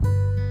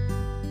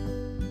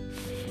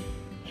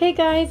Hey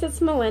guys,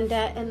 it's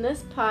Melinda, and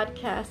this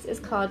podcast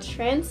is called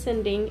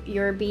Transcending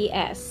Your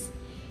BS.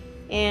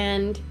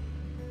 And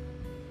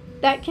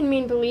that can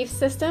mean belief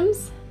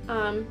systems.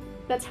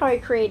 That's how I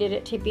created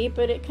it to be,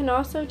 but it can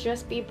also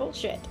just be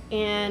bullshit.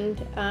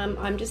 And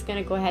I'm just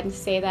going to go ahead and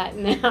say that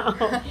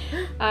now.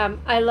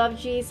 I love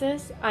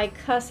Jesus. I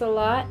cuss a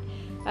lot.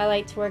 I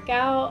like to work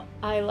out.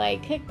 I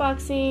like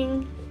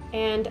kickboxing.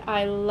 And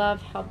I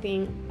love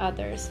helping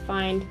others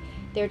find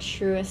their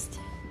truest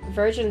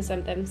versions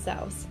of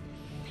themselves.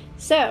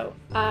 So,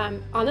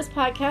 on this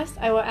podcast,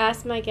 I will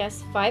ask my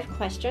guests 5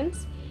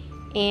 questions,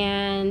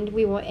 and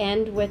we will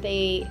end with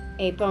a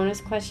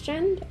bonus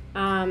question,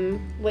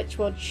 which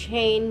will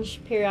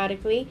change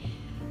periodically.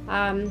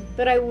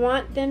 But I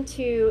want them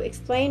to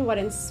explain what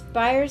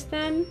inspires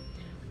them,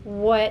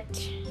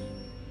 what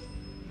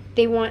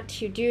they want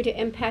to do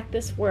to impact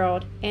this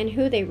world, and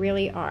who they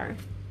really are.